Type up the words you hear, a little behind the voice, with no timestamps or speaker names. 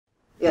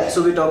Yeah,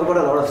 so we talk about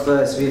a lot of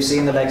firsts. We've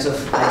seen the likes of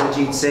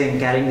Ajit Singh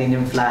carrying the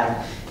Indian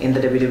flag in the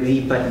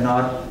WWE, but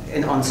not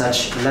on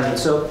such level.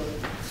 So,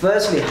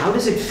 firstly, how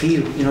does it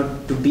feel,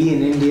 to be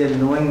in India,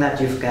 knowing that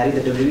you've carried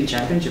the WWE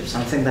Championship,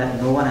 something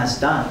that no one has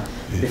done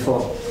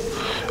before?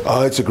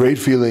 It's a great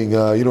feeling.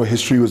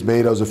 History was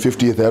made. I was the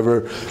 50th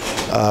ever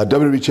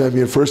WWE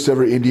Champion, first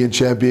ever Indian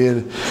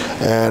Champion,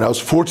 and I was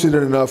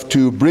fortunate enough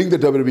to bring the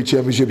WWE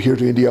Championship here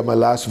to India on my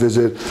last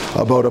visit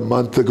about a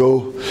month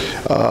ago.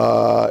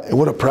 And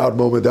what a proud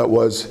moment that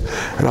was.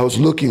 And I was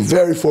looking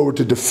very forward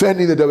to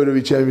defending the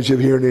WWE Championship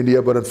here in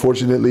India, but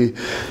unfortunately,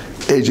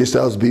 AJ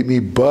Styles beat me.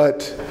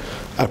 But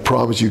I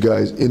promise you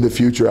guys, in the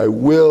future, I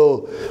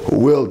will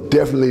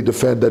definitely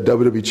defend that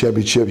WWE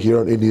Championship here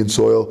on Indian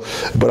soil.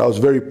 But I was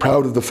very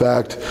proud of the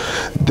fact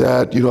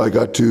that, I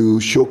got to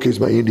showcase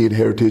my Indian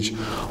heritage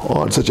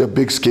on such a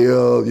big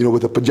scale,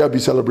 with a Punjabi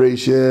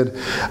celebration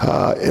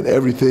and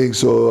everything.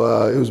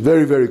 So it was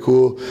very, very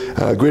cool,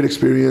 great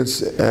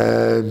experience.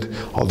 And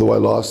although I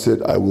lost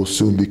it, I will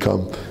soon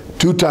become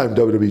two-time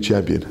WWE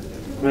Champion.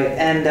 Right,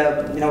 and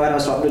when I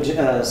was talking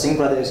to Singh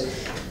brothers,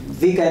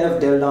 we kind of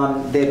delved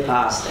on their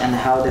past and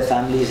how their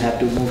families had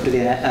to move to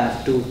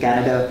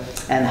Canada,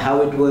 and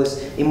how it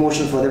was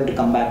emotional for them to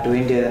come back to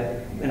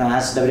India,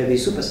 as WWE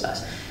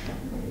superstars.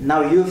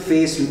 Now you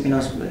faced,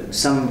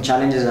 some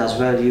challenges as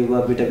well. You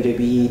worked with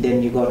WWE,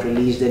 then you got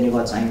released, then you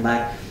got signed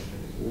back.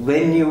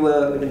 When you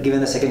were given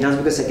the second chance,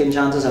 because second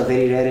chances are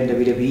very rare in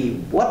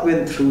WWE, what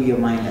went through your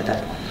mind at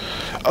that point?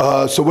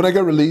 So when I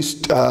got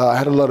released, I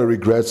had a lot of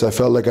regrets. I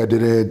felt like I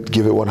didn't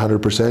give it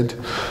 100%.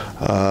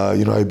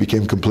 I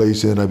became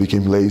complacent, I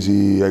became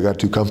lazy, I got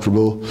too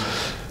comfortable.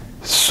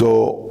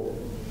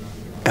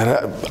 And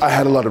I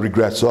had a lot of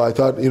regrets. So I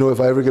thought, if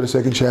I ever get a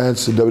second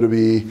chance in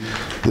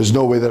WWE, there's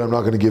no way that I'm not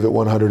going to give it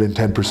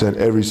 110%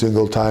 every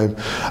single time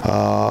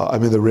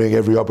I'm in the ring,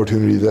 every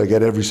opportunity that I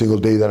get, every single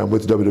day that I'm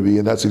with WWE,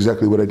 and that's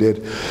exactly what I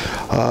did.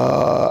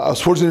 I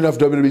was fortunate enough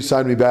WWE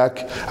signed me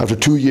back after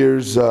 2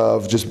 years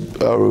of just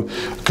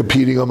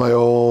competing on my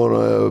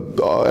own,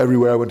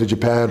 everywhere. I went to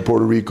Japan,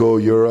 Puerto Rico,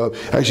 Europe.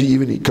 Actually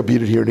even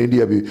competed here in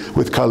India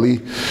with Kali.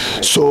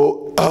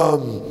 So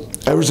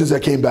ever since I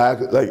came back,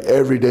 like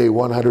every day,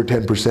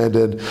 110%.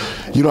 And,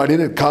 I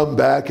didn't come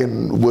back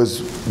and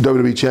was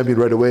WWE Champion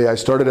right away. I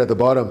started at the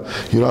bottom.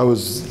 I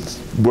was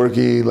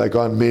working like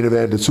on main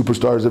event and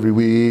superstars every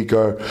week,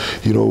 or,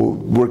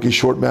 working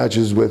short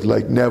matches with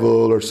like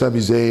Neville or Sami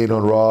Zayn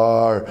on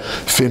Raw, or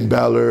Finn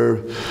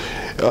Balor.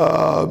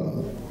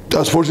 I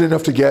was fortunate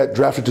enough to get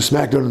drafted to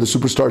SmackDown in the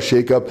Superstar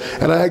Shakeup,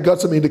 and I had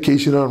got some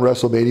indication on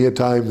WrestleMania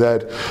time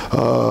that,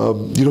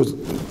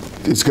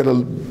 it's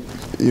gonna,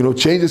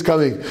 change is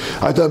coming.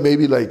 I thought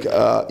maybe like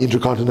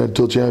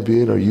Intercontinental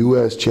Champion or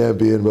US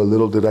Champion, but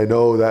little did I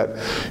know that,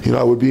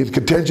 I would be in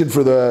contention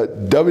for the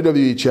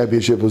WWE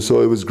Championship.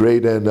 So it was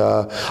great, and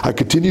I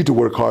continued to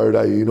work hard.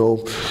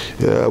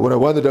 When I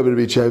won the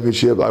WWE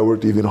Championship, I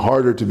worked even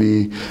harder to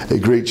be a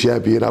great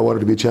champion. I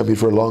wanted to be a champion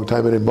for a long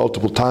time, and a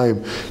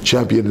multiple-time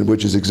champion,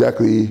 which is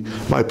exactly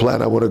my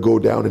plan. I want to go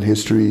down in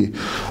history.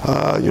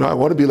 I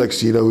want to be like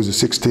Cena, who's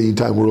a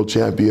 16-time world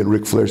champion,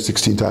 Ric Flair,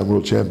 16-time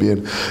world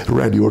champion,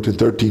 Randy Orton,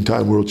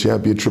 13-time world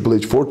champion, Triple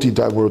H,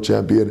 14-time world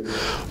champion.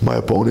 My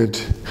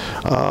opponent,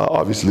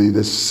 obviously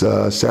this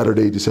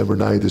Saturday, December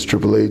 9th, is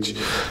Triple H.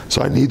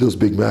 So I need those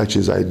big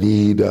matches. I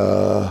need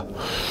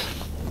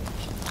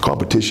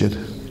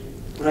competition.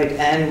 Right,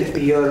 and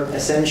your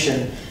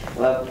ascension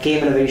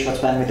came in a very short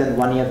span, within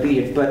 1 year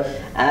period. But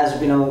as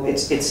we know,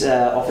 it's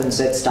often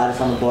said, started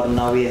from the bottom,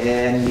 now we're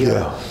here, and you're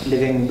a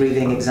living,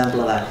 breathing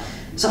example of that.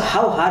 So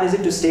how hard is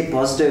it to stay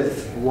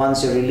positive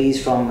once you're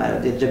released from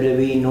the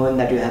WWE, knowing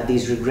that you have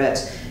these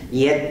regrets,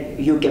 yet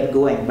you kept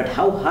going? But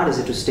how hard is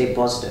it to stay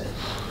positive?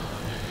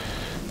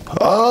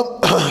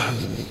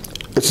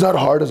 It's not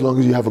hard as long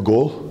as you have a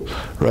goal,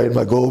 right?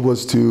 My goal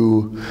was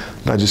to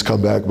not just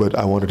come back, but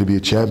I wanted to be a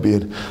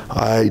champion.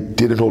 I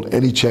didn't hold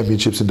any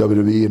championships in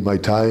WWE in my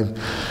time,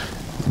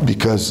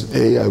 because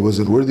I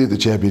wasn't worthy of the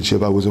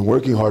championship. I wasn't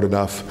working hard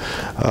enough.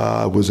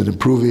 I wasn't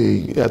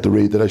improving at the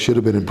rate that I should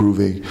have been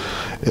improving.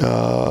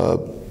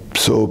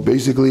 So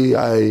basically,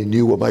 I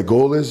knew what my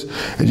goal is,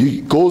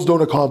 and goals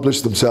don't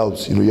accomplish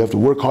themselves. You have to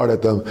work hard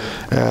at them,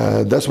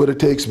 and that's what it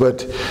takes.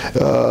 But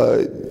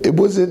it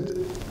wasn't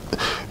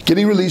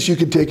getting released. You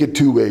can take it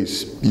two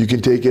ways. You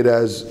can take it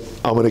as,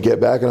 I'm going to get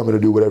back and I'm going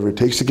to do whatever it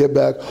takes to get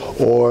back,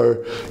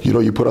 or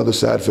you put on the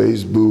sad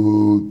face,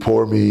 boo,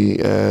 poor me,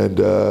 and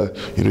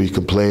you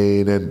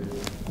complain and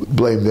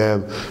blame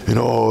them.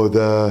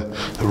 The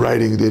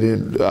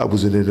writing, I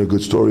wasn't in a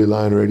good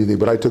storyline or anything,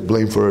 but I took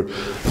blame for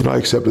it. I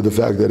accepted the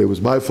fact that it was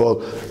my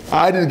fault.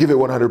 I didn't give it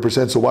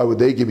 100%, so why would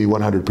they give me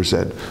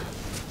 100%?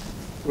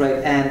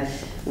 Right, and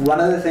one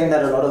other thing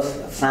that a lot of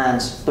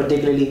fans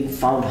particularly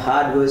found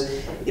hard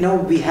was,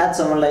 we had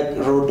someone like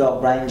Road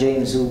Dogg Brian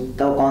James, who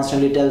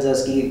constantly tells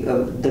us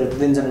the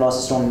wins and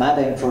losses don't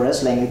matter in pro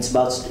wrestling. It's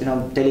about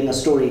telling a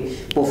story,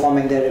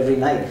 performing there every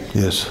night.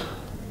 Yes.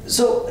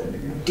 So,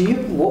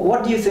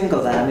 what do you think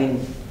of that? I mean,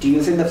 do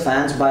you think the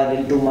fans buy a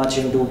little too much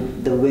into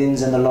the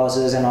wins and the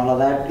losses and all of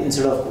that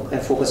instead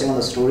of focusing on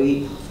the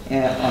story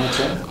on its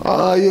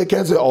own? Yeah, I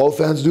can't say all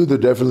fans do. There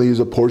definitely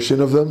is a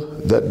portion of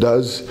them that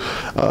does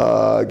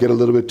get a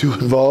little bit too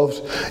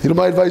involved. You know,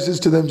 my advice is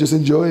to them, just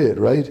enjoy it,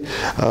 right?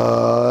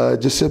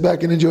 Just sit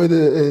back and enjoy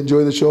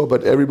the show.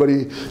 But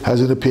everybody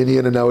has an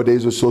opinion, and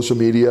nowadays with social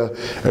media,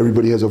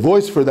 everybody has a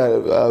voice for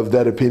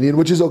that opinion,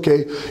 which is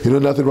okay. You know,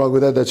 nothing wrong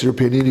with that. That's your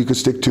opinion. You can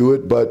stick to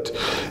it. But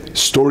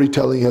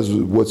storytelling has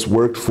what's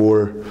worked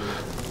for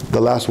the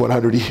last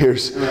 100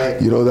 years.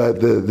 Right. You know, that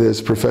this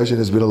profession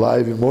has been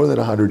alive in more than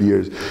 100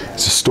 years.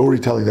 It's the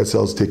storytelling that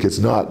sells tickets,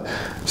 not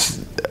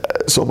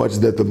so much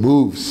that the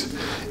moves.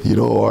 You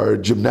know, our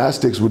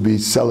gymnastics would be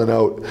selling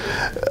out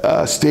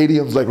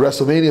stadiums like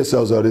WrestleMania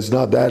sells out. It's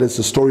not that, it's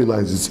the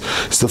storylines,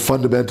 it's the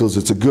fundamentals,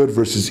 it's a good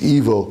versus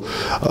evil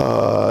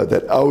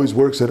that always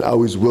works and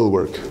always will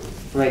work.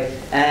 Right,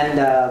 and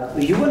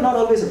you were not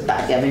always a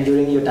bad guy. I mean,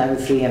 during your time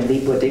with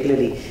 3MB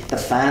particularly, the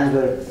fans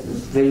were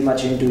very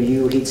much into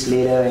you, Heath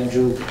Slater and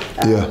Drew.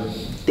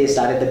 They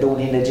started the Don't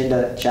Hinder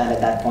Jinder chant at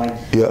that point.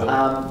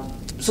 Yeah.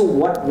 So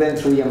what went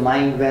through your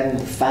mind when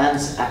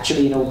fans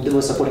actually, you know, they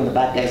were supporting the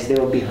bad guys, they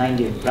were behind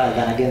you rather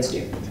than against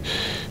you?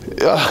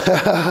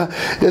 Yeah,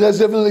 that's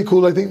definitely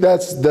cool. I think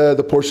that's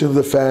the portion of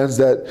the fans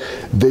that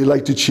they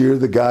like to cheer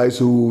the guys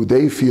who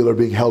they feel are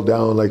being held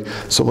down, like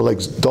someone like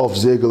Dolph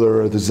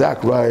Ziggler or the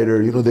Zack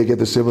Ryder. You know, they get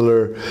the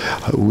similar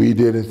we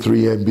did in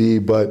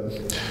 3MB, but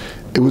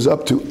it was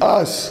up to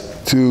us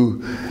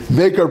to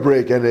make our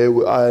break, and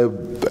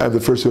I'm the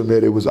first to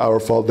admit it was our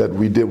fault that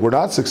we're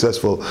not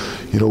successful.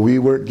 You know, we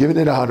weren't giving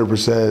it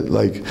 100%.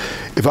 Like,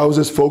 if I was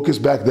as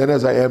focused back then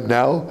as I am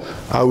now,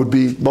 I would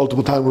be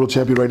multiple-time world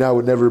champion right now. I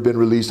would never have been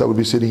released. I would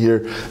be sitting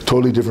here,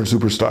 totally different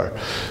superstar.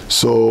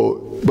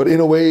 So, but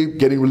in a way,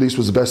 getting released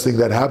was the best thing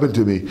that happened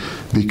to me,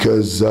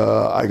 because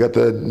I got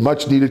the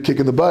much-needed kick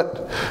in the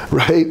butt,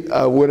 right?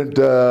 I would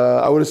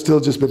have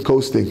still just been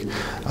coasting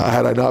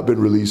had I not been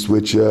released,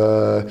 which in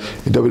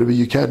WWE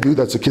you can't do.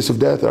 That's a kiss of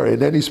death, or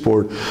in any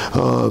sport.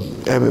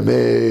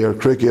 MMA or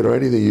cricket or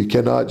anything, you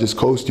cannot just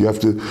coast. You have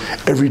to,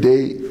 every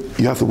day,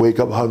 you have to wake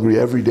up hungry.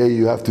 Every day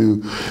you have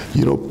to,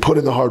 you know, put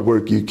in the hard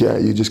work. You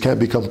just can't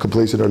become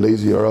complacent or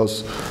lazy, or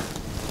else,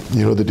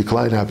 you know, the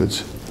decline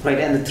happens. Right,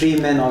 and the three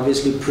men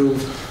obviously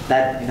proved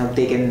that, you know,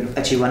 they can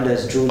achieve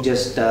wonders. Drew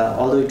just,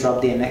 although he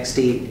dropped the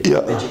NXT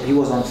championship, he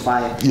was on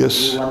fire. Yes.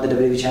 He won the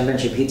WWE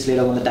Championship. Heath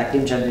Slater won the Tag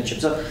Team Championship.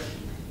 So,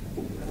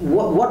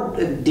 what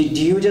did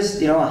you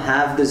just, you know,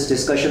 have this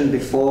discussion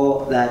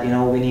before that, you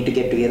know, we need to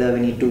get together, we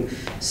need to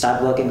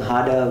start working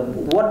harder?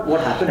 What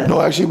happened? No,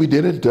 actually we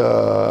didn't,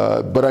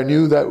 but I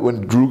knew that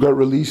when Drew got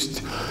released,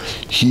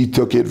 he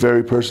took it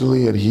very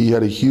personally, and he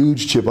had a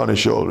huge chip on his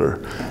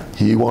shoulder.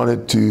 He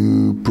wanted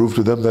to prove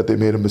to them that they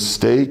made a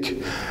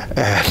mistake,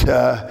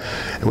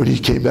 and when he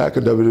came back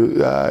on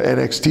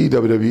NXT,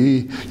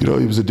 WWE, you know,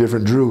 he was a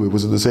different Drew. It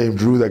wasn't the same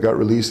Drew that got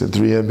released in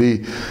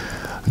 3MB.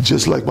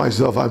 Just like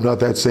myself, I'm not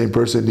that same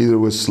person. Neither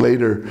was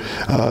Slater.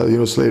 You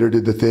know, Slater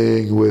did the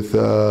thing with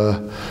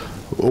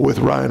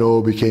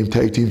Rhino, became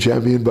tag team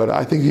champion, but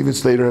I think even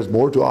Slater has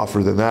more to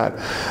offer than that.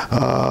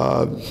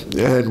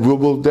 And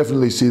we'll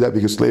definitely see that,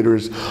 because Slater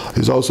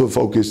is also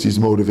focused, he's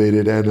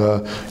motivated, and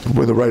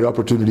when the right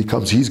opportunity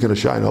comes, he's going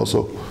to shine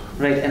also.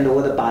 Right, and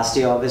over the past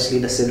year, obviously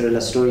the Cinderella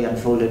story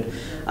unfolded.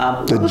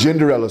 The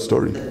Jinderella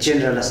story. The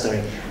Jinderella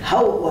story.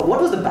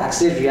 What was the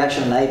backstage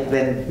reaction like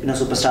when, you know,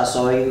 superstars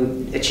saw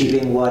you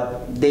achieving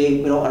what they,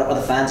 you know, or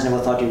the fans never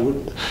thought you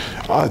would?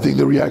 I think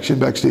the reaction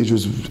backstage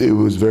was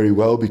very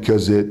well,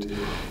 because it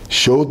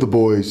showed the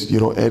boys, you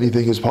know,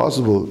 anything is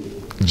possible.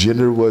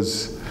 Jinder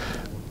was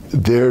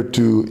there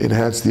to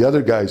enhance the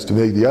other guys, to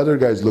make the other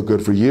guys look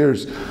good. For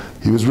years,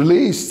 he was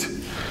released.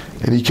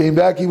 And he came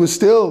back, he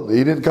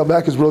didn't come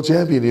back as world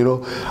champion, you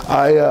know.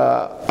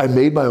 I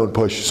made my own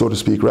push, so to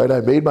speak, right?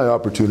 I made my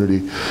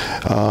opportunity.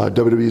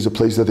 WWE is a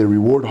place that they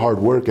reward hard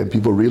work, and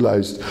people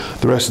realized,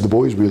 the rest of the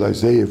boys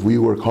realized, hey, if we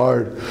work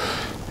hard,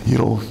 you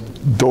know,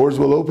 doors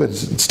will open,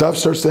 stuff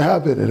starts to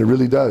happen, and it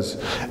really does.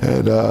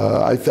 And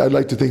I'd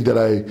like to think that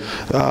I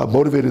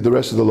motivated the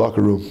rest of the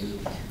locker room.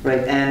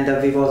 Right, and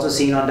we've also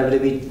seen on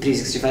WWE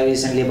 365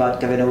 recently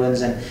about Kevin Owens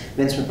and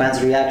Vince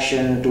McMahon's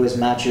reaction to his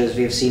matches.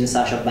 We've seen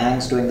Sasha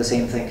Banks doing the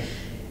same thing.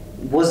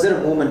 Was there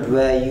a moment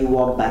where you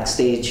walked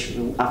backstage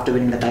after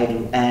winning the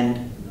title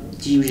and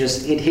you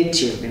just, it hit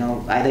you, you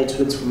know, either it's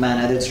Vince McMahon,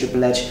 either it's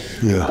Triple H,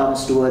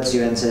 comes towards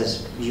you and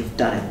says, you've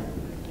done it.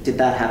 Did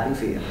that happen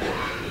for you?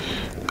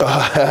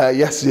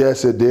 Yes,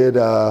 it did.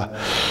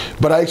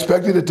 But I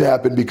expected it to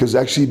happen, because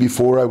actually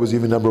before I was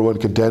even #1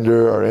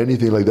 contender or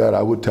anything like that,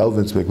 I would tell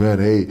Vince McMahon,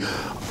 hey,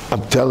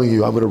 I'm telling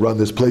you, I'm going to run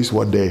this place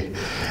one day.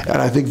 And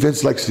I think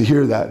Vince likes to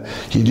hear that.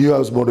 He knew I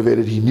was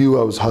motivated. He knew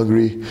I was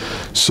hungry.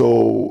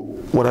 So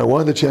when I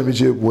won the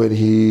championship, when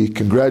he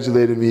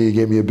congratulated me, he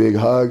gave me a big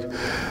hug,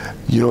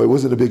 you know, it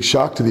wasn't a big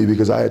shock to me,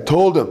 because I had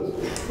told him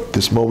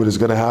this moment is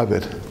going to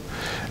happen.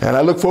 And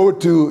I look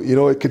forward to, you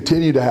know, it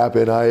continue to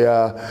happen.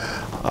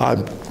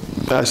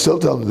 I still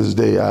tell him to this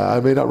day, I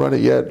may not run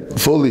it yet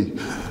fully,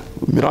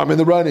 I'm in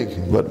the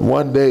running, but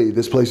one day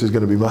this place is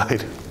going to be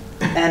mine.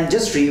 And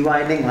just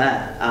rewinding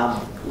that,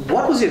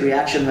 what was your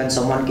reaction when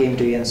someone came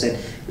to you and said,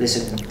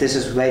 listen, this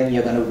is when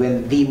you're going to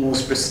win the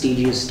most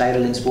prestigious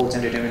title in sports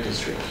entertainment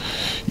history?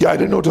 Yeah, I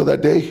didn't know till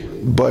that day,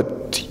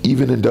 but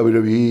even in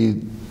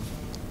WWE,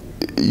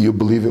 you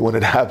believe it when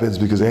it happens,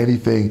 because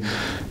anything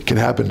can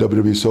happen.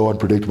 WWE is so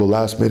unpredictable.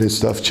 Last minute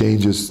stuff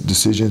changes,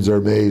 decisions are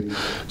made.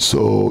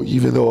 So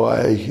even though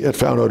I had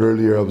found out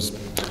earlier, I was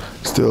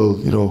still,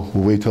 we'll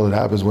wait till it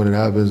happens when it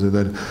happens. And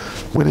then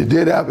when it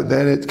did happen,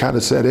 then it kind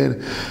of set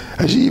in.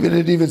 Actually,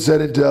 it didn't set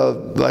until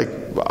like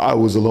I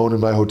was alone in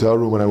my hotel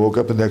room when I woke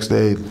up the next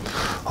day.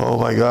 Oh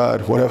my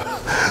God,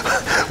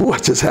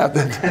 what just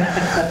happened?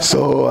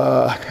 So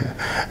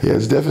yeah,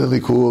 it's definitely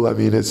cool. I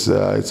mean, it's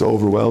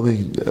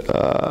overwhelming,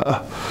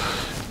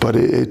 but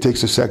it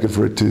takes a second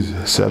for it to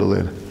settle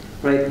in.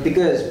 Right,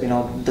 because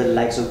the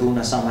likes of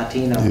Bruno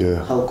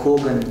Sammartino, Hulk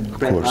Hogan,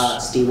 Bret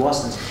Hart, Steve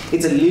Austin,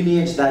 it's a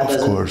lineage that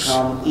doesn't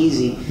come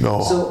easy.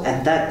 No. So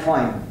at that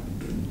point,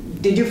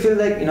 did you feel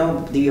like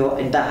your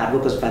entire hard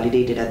work was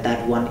validated at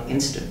that one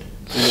instant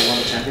when you won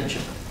the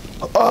championship?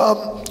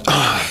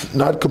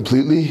 Not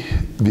completely,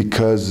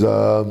 because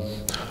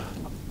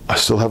I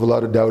still have a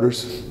lot of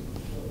doubters,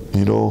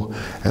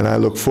 and I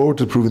look forward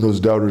to proving those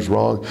doubters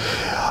wrong.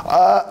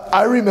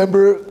 I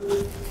remember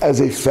as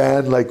a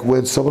fan, like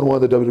when someone won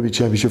the WWE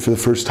Championship for the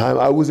first time,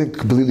 I wasn't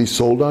completely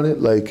sold on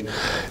it. Like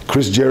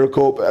Chris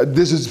Jericho,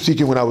 this is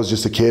speaking when I was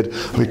just a kid.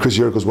 I mean, Chris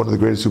Jericho is one of the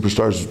greatest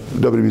superstars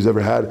WWE's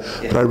ever had.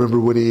 Yeah. But I remember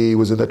when he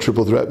was in that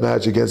triple threat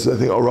match against, I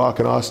think, Rock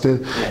and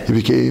Austin, he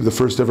became the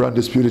first ever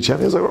undisputed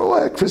champion. I was like, oh,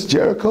 what, Chris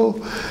Jericho?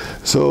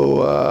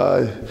 So,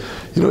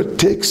 it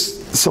takes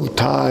some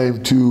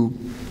time to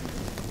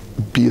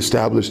be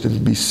established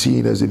and be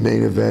seen as a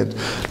main event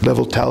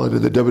level talent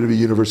in the WWE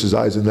universe's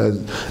eyes, and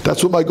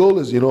that's what my goal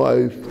is. I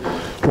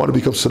want to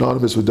become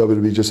synonymous with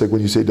WWE. Just like when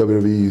you say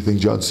WWE, you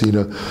think John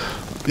Cena.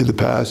 In the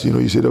past,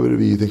 you say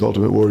WWE, you think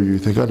Ultimate Warrior, you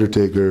think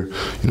Undertaker,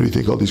 you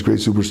think all these great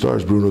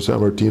superstars, Bruno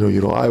Sammartino.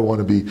 I want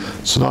to be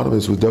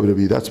synonymous with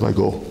WWE. That's my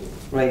goal.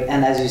 Right,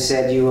 and as you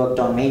said, you worked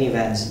on main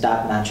events,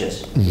 dark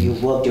matches. You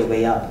worked your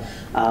way up.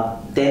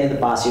 Then in the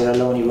past year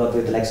alone, you worked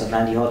with the likes of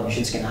Randy Orton,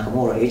 Shinsuke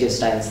Nakamura, AJ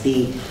Styles,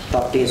 the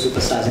top tier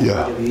superstars in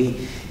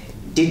WWE.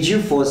 Did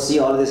you foresee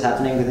all of this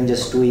happening within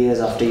just 2 years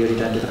after you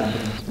returned to the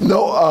company?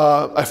 No,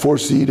 I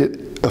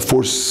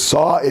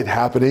foresaw it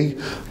happening,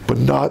 but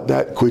not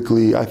that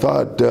quickly. I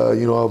thought,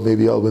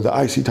 maybe I'll win the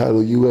IC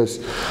title, US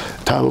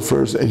title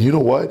first, and you know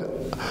what?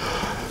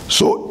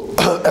 So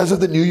as of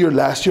the new year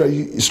last year,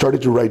 I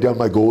started to write down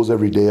my goals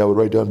every day. I would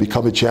write down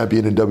become a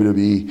champion in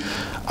WWE.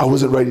 I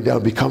wasn't writing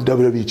down become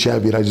WWE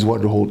champion. I just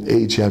wanted to hold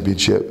a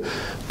championship.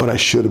 But I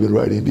should have been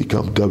writing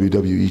become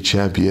WWE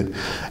champion.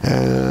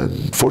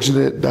 And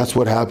fortunately, that's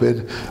what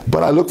happened.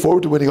 But I look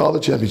forward to winning all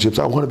the championships.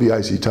 I want to be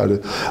IC title,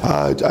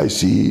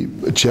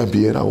 IC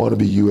champion. I want to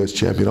be US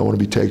champion. I want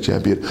to be tag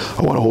champion.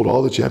 I want to hold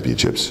all the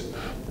championships.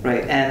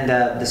 Right, and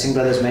the Singh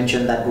brothers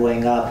mentioned that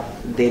growing up,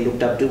 they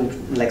looked up to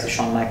like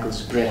Shawn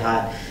Michaels, Bret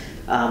Hart.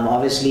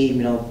 Obviously,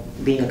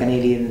 being a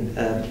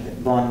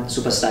Canadian-born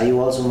superstar, you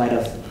also might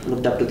have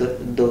looked up to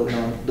those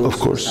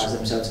superstars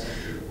themselves.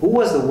 Who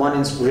was the one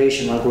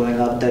inspiration while growing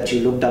up that you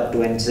looked up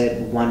to and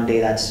said, one day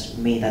that's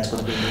me, that's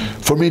going to be me?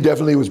 For me,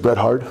 definitely it was Bret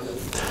Hart.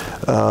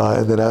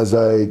 And then as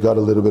I got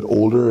a little bit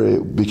older,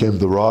 it became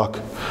The Rock.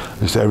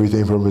 Just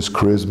everything from his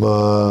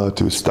charisma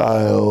to his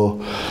style.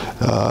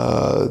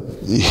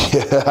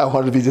 I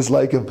wanted to be just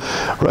like him,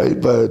 right?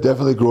 But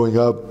definitely growing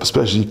up,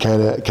 especially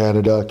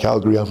Canada,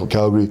 Calgary, I'm from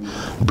Calgary,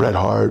 Bret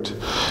Hart,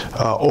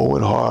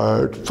 Owen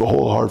Hart, the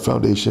whole Hart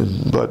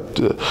Foundation. But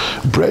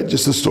Bret,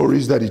 just the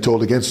stories that he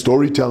told. Again,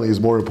 storytelling is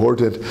more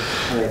important.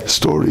 Right.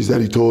 Stories that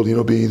he told,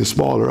 being the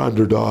smaller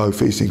underdog,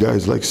 facing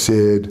guys like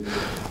Sid,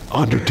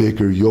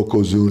 Undertaker,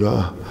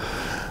 Yokozuna.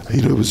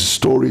 It was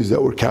stories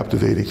that were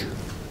captivating.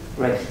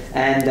 Right,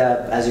 and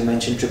as you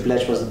mentioned, Triple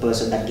H was the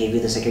person that gave you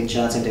the second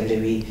chance in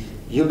WWE.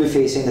 You'll be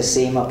facing the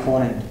same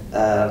opponent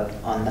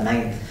on the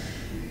 9th.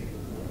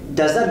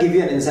 Does that give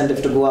you an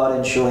incentive to go out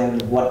and show him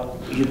what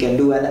you can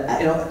do,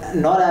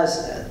 and not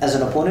as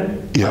an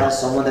opponent, but as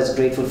someone that's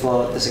grateful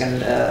for the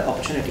second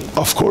opportunity?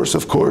 Of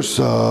course.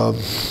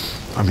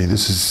 I mean,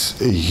 this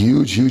is a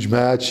huge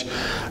match.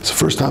 It's the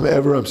first time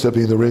ever I'm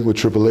stepping in the ring with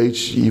Triple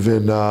H,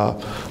 even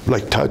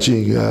like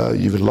touching,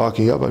 even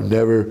locking up. I've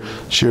never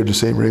shared the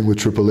same ring with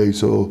Triple H.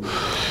 So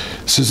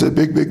this is a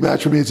big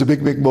match for me. It's a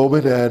big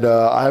moment, and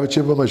I have a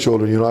chip on my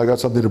shoulder. I got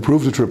something to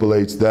prove to Triple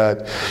H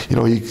that,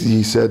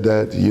 he said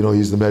that,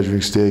 he's the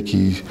measuring stick.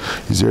 He's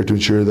there to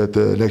ensure that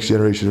the next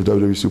generation of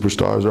WWE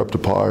superstars are up to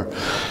par.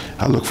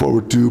 I look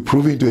forward to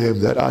proving to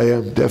him that I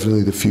am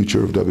definitely the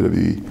future of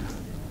WWE.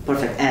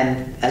 Perfect.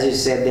 And as you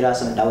said, there are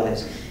some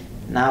doubters.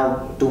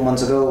 Now, 2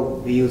 months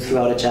ago, you threw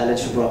out a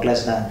challenge to Brock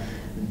Lesnar.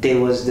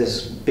 There was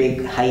this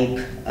big hype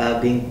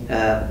being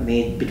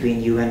made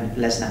between you and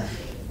Lesnar.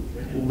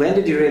 When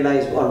did you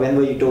realize, or when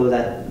were you told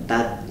that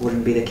that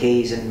wouldn't be the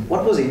case? And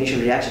what was the initial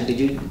reaction? Did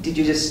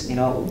you just,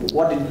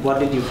 what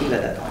did you feel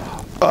at that point?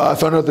 I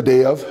found out the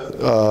day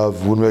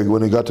of when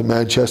we got to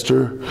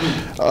Manchester.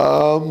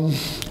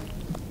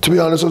 To be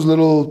honest, I was a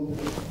little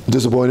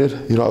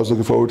disappointed. You know, I was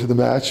looking forward to the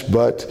match,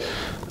 but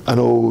I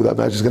know that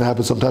match is going to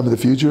happen sometime in the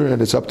future,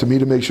 and it's up to me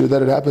to make sure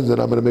that it happens, and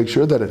I'm going to make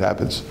sure that it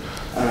happens.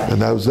 And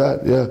that was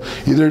that, yeah.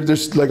 Either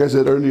there's, like I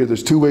said earlier,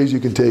 there's two ways you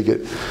can take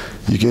it.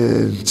 You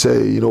can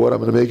say, you know what, I'm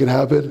going to make it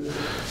happen.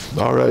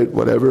 All right,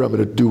 whatever, I'm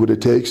going to do what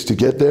it takes to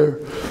get there.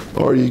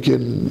 Or you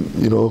can,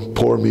 you know,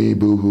 poor me,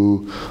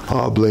 boo-hoo,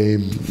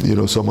 blame, you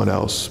know, someone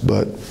else.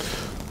 But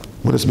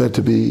when it's meant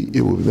to be,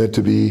 it will be meant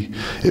to be.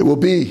 It will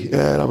be,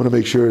 and I'm going to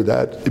make sure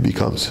that it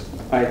becomes.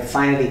 All right,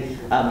 finally,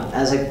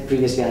 as I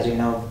previously, as you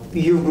know,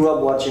 you grew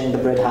up watching the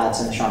Bret Harts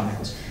and the Shawn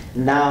Michaels.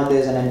 Now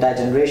there's an entire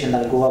generation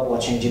that grew up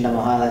watching Jinder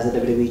Mahal as the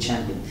WWE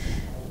Champion.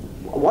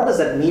 What does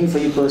that mean for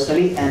you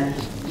personally, and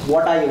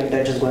what are your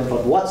intentions going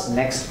forward? What's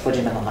next for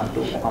Jinder Mahal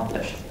to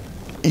accomplish?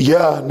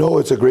 Yeah, no,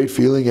 it's a great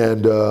feeling,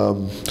 and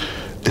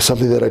it's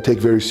something that I take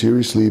very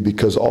seriously,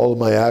 because all of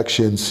my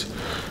actions,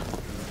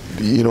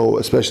 you know,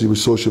 especially with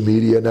social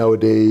media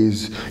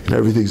nowadays, you know,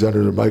 everything's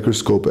under the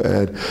microscope,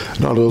 and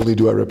not only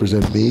do I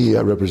represent me,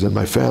 I represent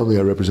my family,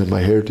 I represent my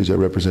heritage, I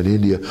represent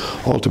India.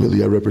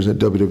 Ultimately, I represent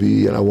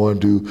WWE, and I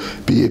want to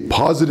be a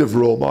positive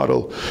role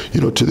model, you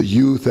know, to the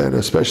youth, and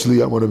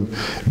especially I want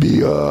to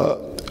be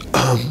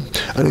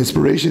an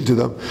inspiration to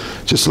them,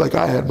 just like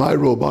I had my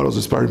role models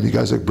inspiring me,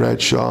 guys like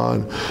Brad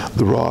Shawn,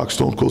 The Rock,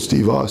 Stone Cold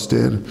Steve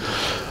Austin,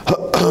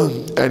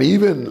 and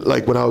even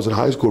like when I was in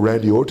high school,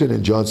 Randy Orton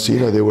and John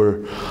Cena, they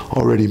were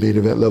already main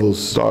event level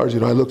stars. You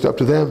know, I looked up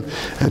to them,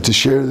 and to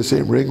share the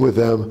same ring with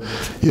them,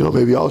 you know,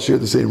 maybe I'll share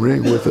the same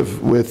ring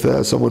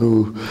with someone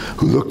who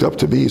looked up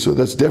to me. So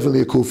that's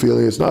definitely a cool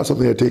feeling. It's not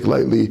something I take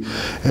lightly,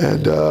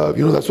 and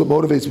you know, that's what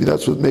motivates me.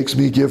 That's what makes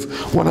me give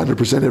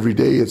 100% every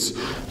day. It's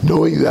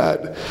knowing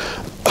that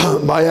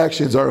my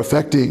actions are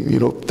affecting, you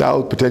know,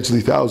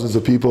 potentially thousands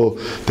of people,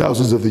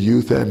 thousands of the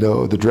youth, and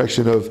the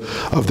direction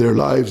of their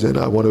lives, and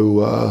I want to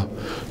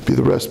be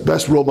the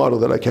best role model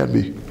that I can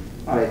be.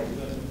 All right.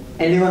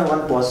 Anyone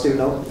want positive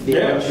note? Do you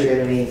want to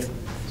share any?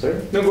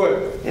 Sorry? No, go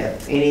ahead.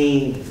 Yeah.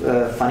 Any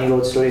funny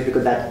road stories,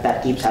 because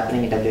that keeps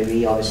happening in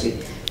WWE,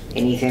 obviously.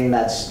 Anything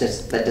that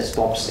just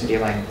pops into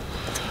your mind?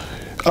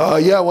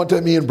 Yeah, one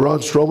time me and Braun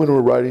Strowman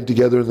were riding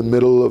together in the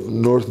middle of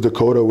North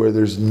Dakota where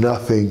there's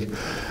nothing.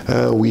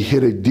 We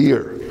hit a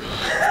deer,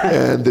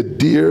 and the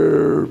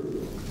deer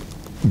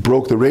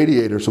broke the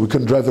radiator, so we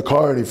couldn't drive the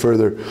car any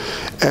further.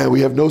 And we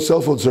have no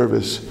cell phone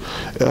service.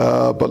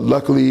 But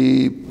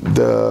luckily,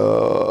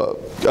 the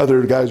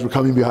other guys were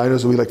coming behind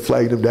us, and we like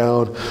flagged him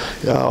down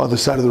on the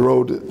side of the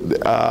road.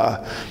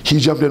 He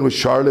jumped in with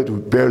Charlotte, who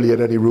barely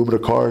had any room in a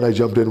car, and I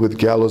jumped in with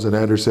Gallows and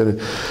Anderson.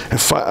 And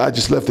I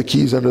just left the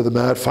keys under the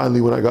mat.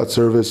 Finally, when I got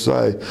service,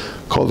 I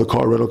called the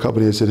car rental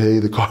company and said, hey,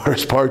 the car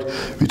is parked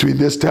between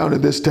this town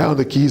and this town,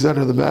 the keys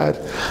under the mat.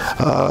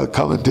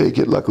 Come and take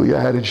it. Luckily,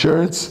 I had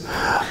insurance.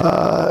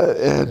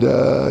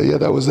 Yeah,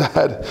 that was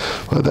that.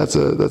 But that's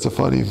a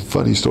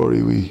funny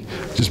story. We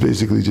just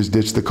basically just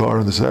ditched the car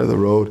on the side of the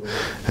road,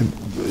 and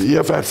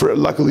yeah,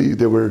 luckily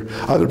there were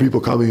other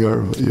people coming,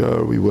 or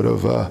we would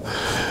have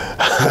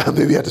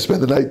maybe had to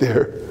spend the night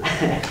there.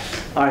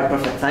 All right,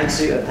 perfect. Thank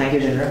you,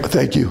 Jinder.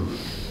 Thank you.